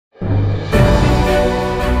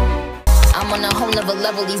another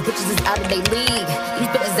level. These bitches is out of their league. These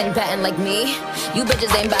bitches ain't batting like me. You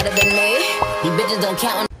bitches ain't better than me. These bitches don't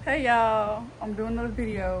count. Hey y'all, I'm doing another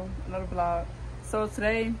video, another vlog. So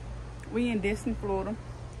today we in Destin, Florida.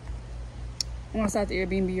 I'm outside the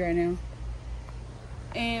Airbnb right now,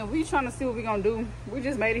 and we trying to see what we gonna do. We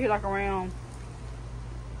just made it here like around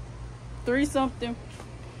 3 something,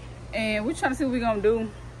 and we trying to see what we gonna do.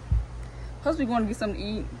 Plus we going to get something to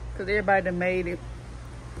eat because everybody done made it.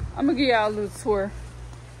 I'm gonna give y'all a little tour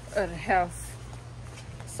of the house.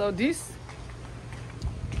 So this,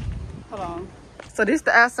 hold on. So this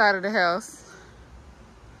the outside of the house.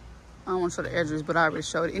 I don't want to show the address, but I already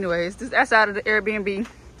showed it. Anyways, this is outside of the Airbnb.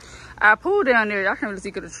 I pulled down there. Y'all can't really see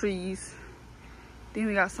the trees. Then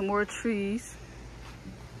we got some more trees.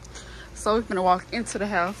 So we're gonna walk into the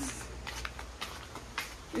house.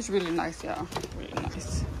 It's really nice, y'all. Really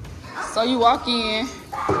nice. So you walk in,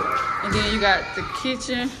 and then you got the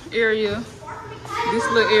kitchen area, this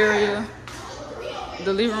little area,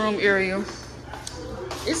 the living room area.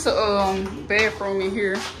 It's a bathroom in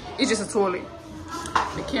here. It's just a toilet.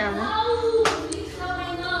 The camera.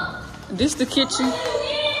 This the kitchen.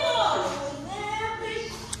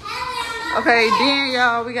 Okay, then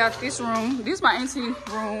y'all, we got this room. This is my auntie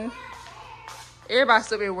room. Everybody's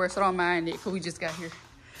still everywhere, so don't mind it, because we just got here.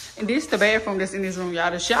 And this the bathroom that's in this room,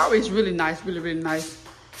 y'all. The shower is really nice, really, really nice.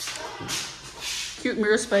 Cute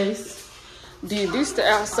mirror space. Then this the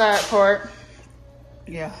outside part.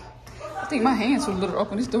 Yeah. I think my hands were a little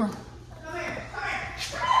open this door.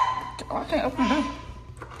 Oh, I can't open the door.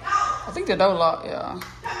 I think the door locked, yeah.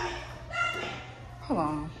 Hold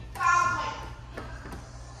on.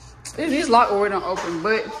 It is locked or it don't open,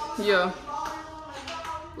 but yeah.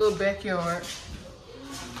 Little backyard.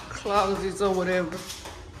 Closets or whatever.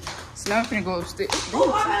 So now I'm finna go upstairs.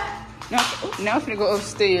 Now I'm finna go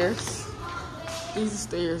upstairs. These are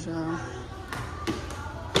stairs, y'all.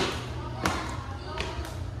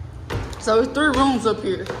 So it's 3 rooms up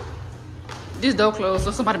here. This door closed,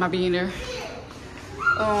 so somebody might be in there.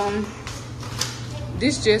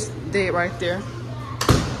 This just dead right there.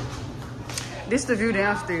 This the view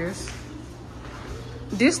downstairs.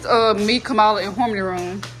 This me, Kamala, and Harmony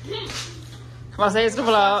room. Kamala say it's the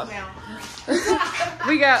vlog.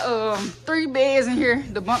 We got 3 beds in here.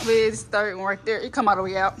 The bunk beds, 3rd one right there. It come all the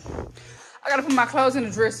way out. I gotta put my clothes in the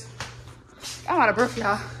dresser. I'm out of breath,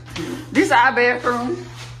 y'all. This is our bathroom.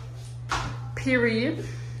 Period.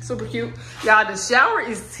 Super cute. Y'all, the shower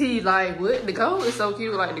is tea. Like, what? The gold is so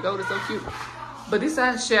cute. Like, the gold is so cute. But this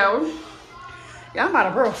side shower. Y'all, I'm out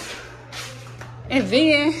of breath. And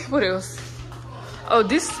then, what else? Oh,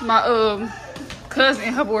 this is my cousin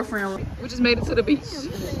and her boyfriend. We just made it to the beach,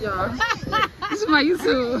 y'all. This is my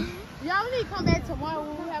YouTube. Y'all need to come back tomorrow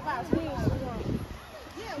when we have our swim tomorrow.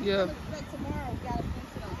 Yeah, we come back tomorrow. We gotta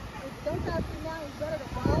finish it up. Don't y'all see now it's better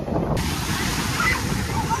tomorrow?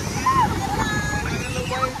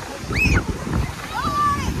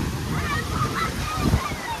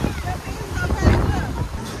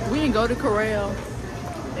 We didn't go to Corral,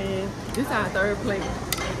 and this is our 3rd plate.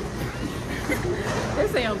 They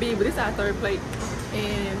say I'm big, but this is our 3rd plate.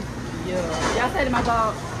 And yeah, y'all said in my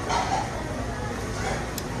vlog.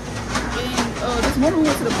 And this morning we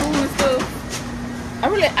went to the pool and stuff. I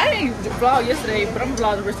didn't vlog yesterday, but I'm gonna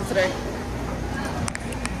vlog the rest of today.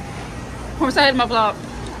 What side of my vlog?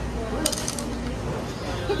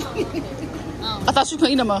 I thought you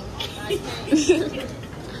couldn't eat them all.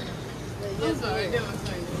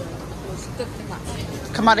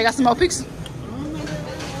 Come on, they got some more pizza.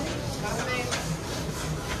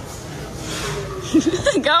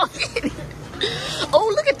 Go get it.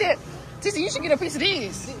 Oh, look at that. Tissy, you should get a piece of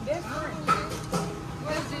this.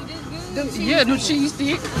 Yeah, new cheese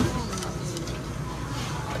stick.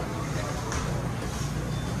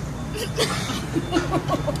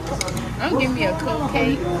 I'm giving me a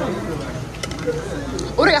cupcake.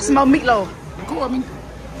 Oh, they got some more meatloaf. Go on me.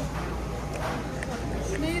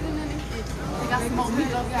 They got some more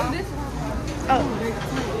meatloaf. Oh,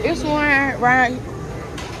 this one right.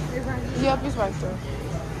 Yep, it's right there.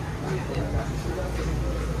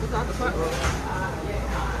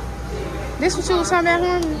 This what you was talking about,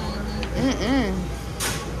 honey?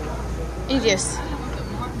 It just.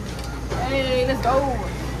 Hey, let's go.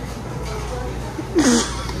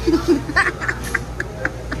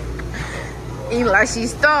 Eat like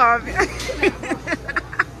she's starving.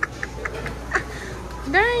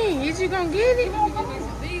 Dang, is you gonna get it?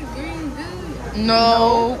 These green good.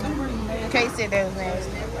 No. Kate said that was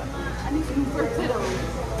nasty. I need some potatoes.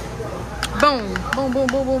 Boom, boom, boom,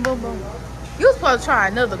 boom, boom, boom, boom. You was supposed to try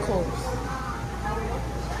another course.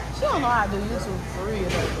 She don't know how to do YouTube for real.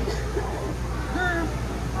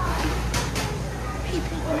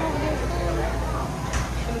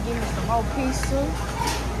 more pizza.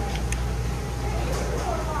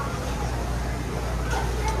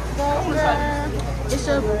 Go, girl. It's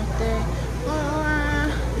your birthday.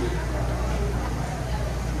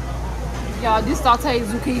 Y'all, this sauteed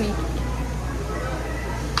zucchini.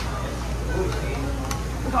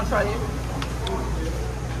 We're gonna try it.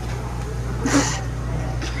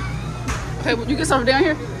 Okay, well, you get something down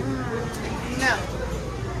here? No.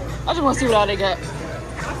 I just want to see what all they got.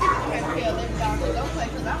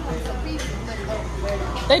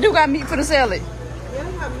 They do got meat for the salad. Yeah,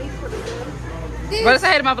 they got meat for the salad. But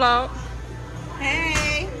say hey to my vlog.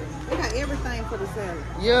 Hey. We got everything for the salad.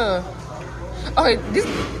 Yeah. Okay, this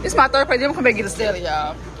is my third plate. Then I'm come back and get a salad,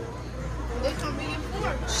 y'all. They come in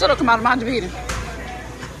for. Shut up, come out of mind of eating.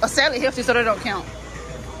 A salad healthy, so they don't count.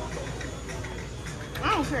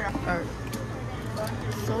 I don't care. All right.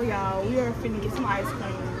 So y'all, we are finna get some ice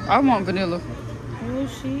cream. I want vanilla. Oh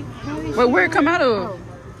shit. Wait, where it come out of? Oh.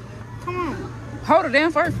 Come on. Hold it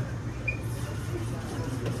down first.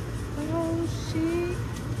 Oh shit.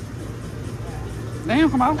 Damn,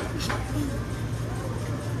 come on.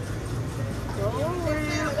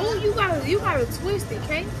 Oh, you gotta twist it,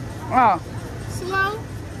 okay? Oh. Slow.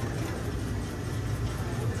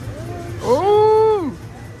 Ooh.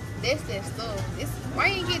 That's that stuff. This why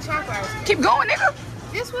you ain't get chocolate ice cream? Keep going, nigga.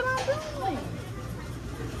 That's what I'm doing.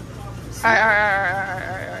 All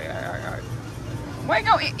right. Wait,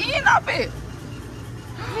 go in up it.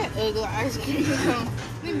 That ugly ice cream.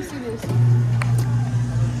 Let me see this.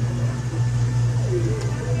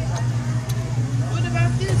 What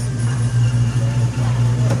about this?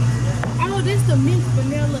 Oh, this the mint,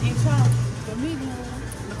 vanilla, and chocolate. The mint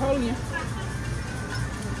one. Napoleon.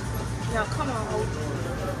 Now come on, Hope.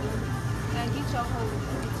 Now get your Hope.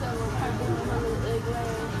 Get your little purple and her little ugly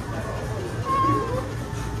ass.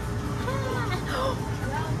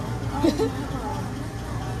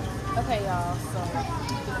 Okay, y'all. So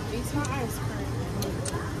it's my ice cream.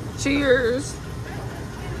 Cheers.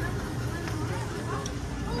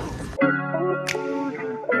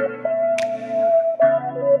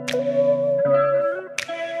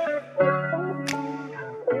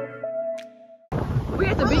 We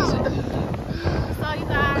at the beach. So you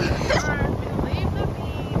guys are gonna leave the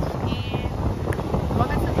beach and go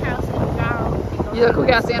back to the house and go. Yeah, we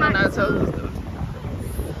got sand on our toes.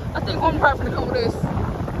 I think one part gonna come with us.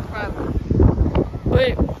 Probably. But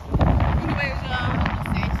anyways, y'all,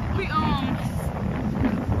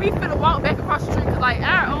 we finna walk back across the street because like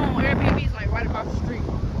our Airbnb is like right across the street.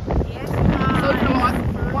 Yes, So you know,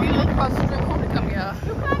 when you look across the street, who to come here?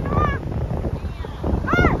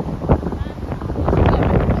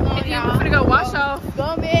 And then we're finna go wash off.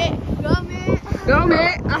 Go, man. Go, man. Go,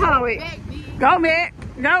 man. Hold on, wait. Go, man.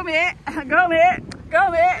 Go, man. Go, man. Go,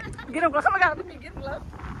 man. Get him glow. Come on, God. Let me get him glow.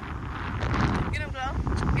 Get him glow.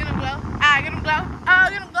 Get him glow. Ah, get him glow. Oh,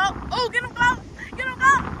 get him glow. Oh, get him glow. Get him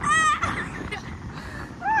glow. Ah.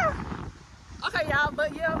 Okay, y'all,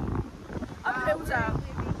 but yeah, I'm here with y'all.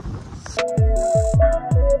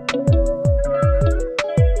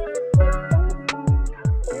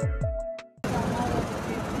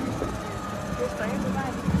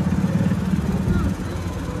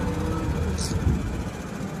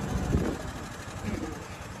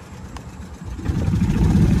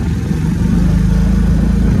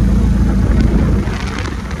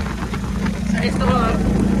 Taste the love.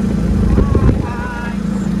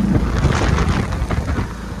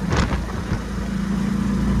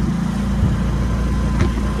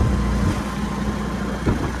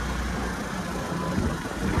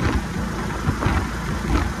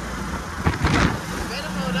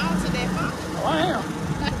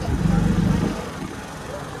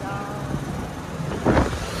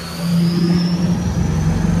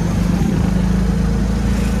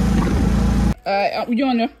 Alright, we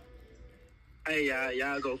doing there? Hey,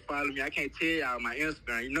 y'all go follow me. I can't tell y'all my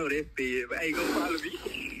Instagram. You know that feel. But hey, go follow me.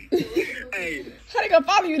 Hey. How they gonna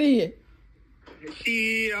follow you then?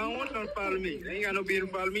 Shit, I don't want them to follow me. They ain't got no business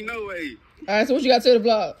to follow me no way. Alright, so what you got to say to the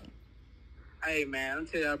vlog? Hey, man, I'm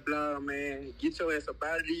tell y'all, blog, man, get your ass up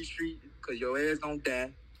out of these streets because your ass gonna die.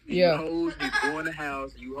 And Yeah. You hoes need to go in the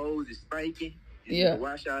house. You hoes is spanking. Yeah.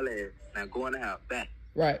 Wash y'all ass. Now go in the house. Back.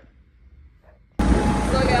 Right.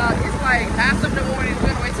 So y'all, it's like 9 something in the morning. We're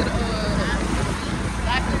on the way to the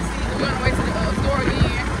we're on the way to the store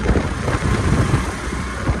again.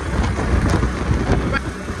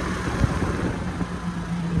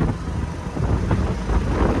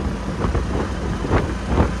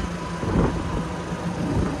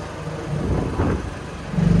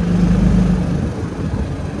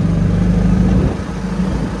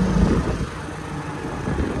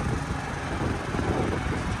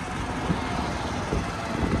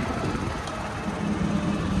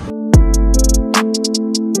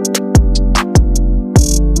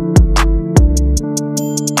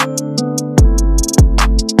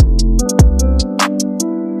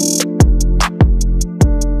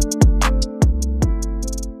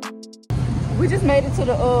 to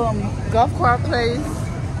the golf cart place.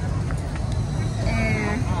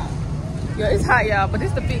 And yeah, it's hot, y'all, but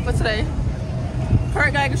this the fit for today.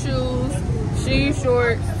 Kurt Geiger shoes, Sheen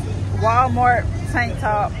shorts, Walmart tank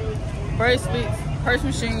top, bracelets, purse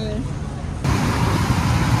machine.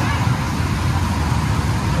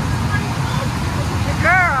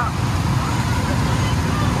 Girl.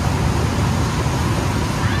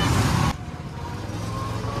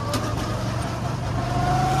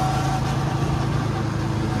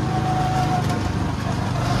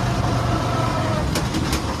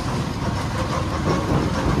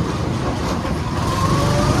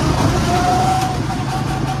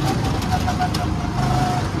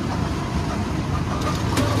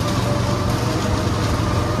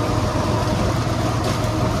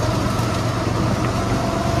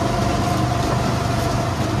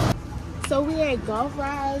 So we had golf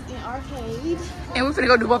rides and arcade. And we're finna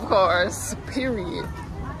go do bumper cars, period.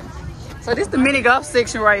 So this is the mini golf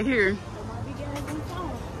section right here.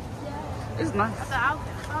 It's nice.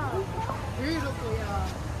 Beautiful,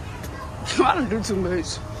 y'all. I don't do too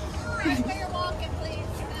much.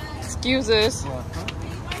 Excuse us.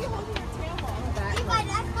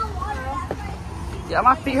 Yeah,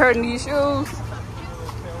 my feet hurting these shoes.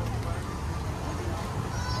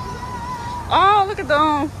 Oh, look at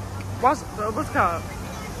them. What's it called?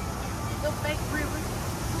 The fake river.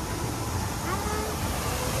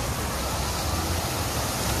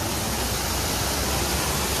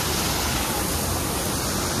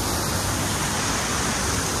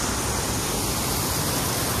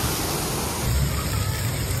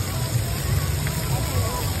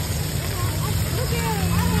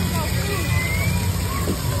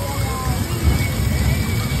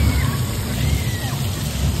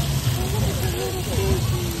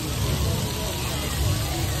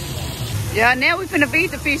 Yeah, now we finna feed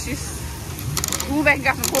the fishes. Move back and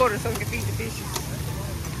got some quarters so we can feed the fishes.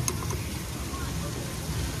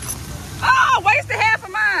 Oh, wasted half of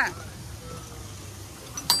mine.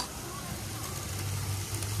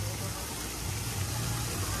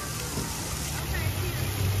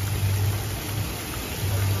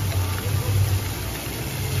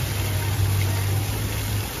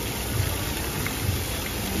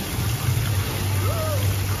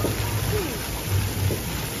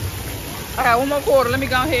 I got one more quarter. Let me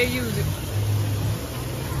go ahead and use it.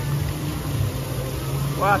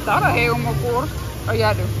 Well, I thought I had one more quarter. Oh, yeah,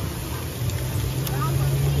 I do.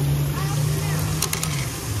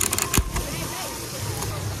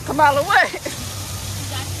 Come on, away.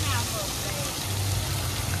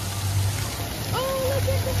 Oh, look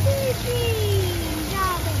at the fishies.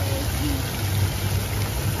 Y'all the fishies.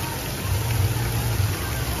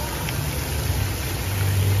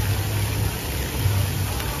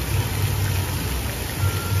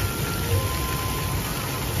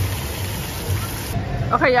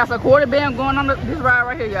 Okay, y'all, so quarter band going on this ride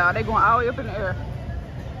right here, y'all. They going all the way up in the air.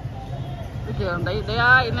 Look at them. They all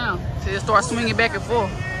right now. So they start swinging back and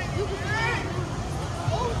forth.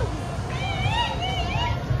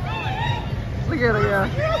 Look at her, y'all.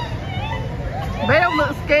 Bam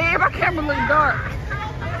look scared. My camera look dark.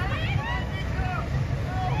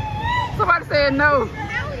 Somebody said no.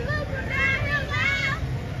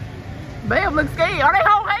 Bam look scared. Are they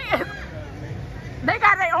hold hands? They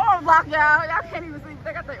got their arms locked, y'all. Y'all can't even see.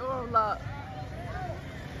 They got their arms locked.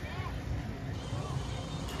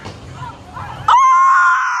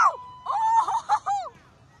 Oh! Oh!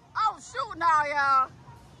 Oh, shoot now, y'all.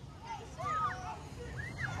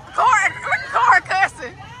 Cord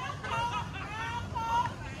cussing.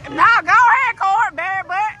 Nah, go ahead, Cord, bad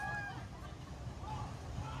butt.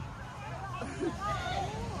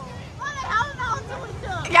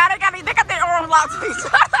 Yeah, they got their arms locked to each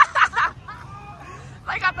other.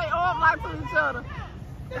 They got their arms locked to each other.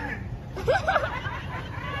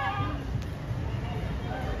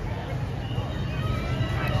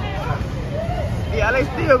 Yeah, they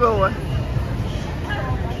still going.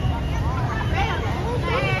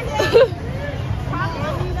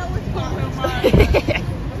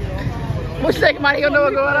 What second might you know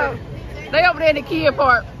what's going on? They over there in the kid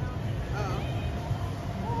park.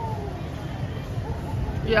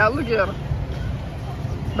 Yeah, look at them.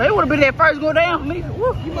 They would have been there first go down for me.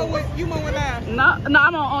 Woo. You mowing now? No,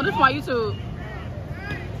 I'm on this is my YouTube.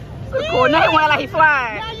 Look, cool. Now he went like he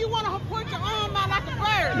flying. Now you want to put your arm out like a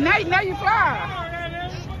bird. Now you fly.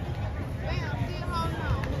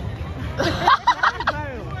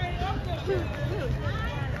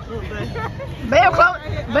 Bam closed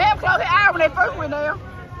his eye when they first went down.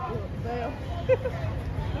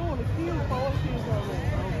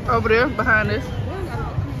 Over there, behind this.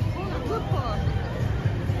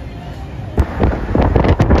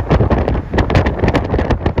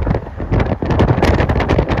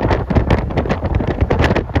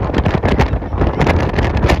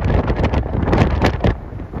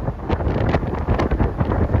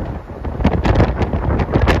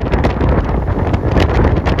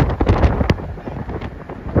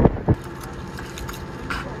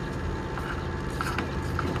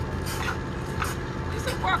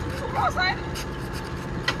 Come on, Sadie.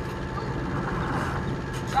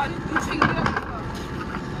 Sadie, you see here?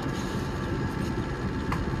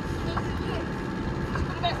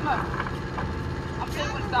 Put the next one. I'm telling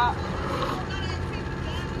you when to stop.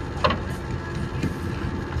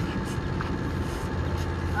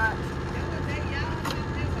 Alright.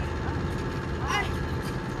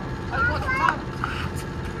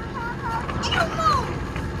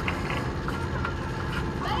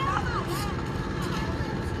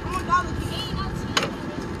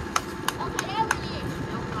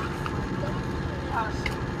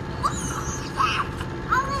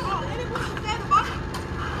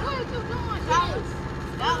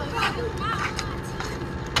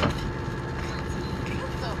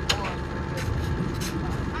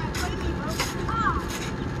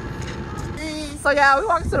 So y'all, we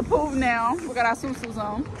walking to the pool now. We got our susus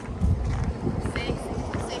on.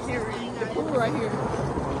 Here, the pool right here.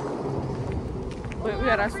 But we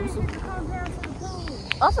got our susus.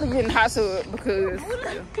 I'm gonna get in the hot tub because.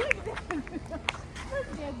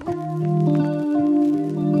 Yeah.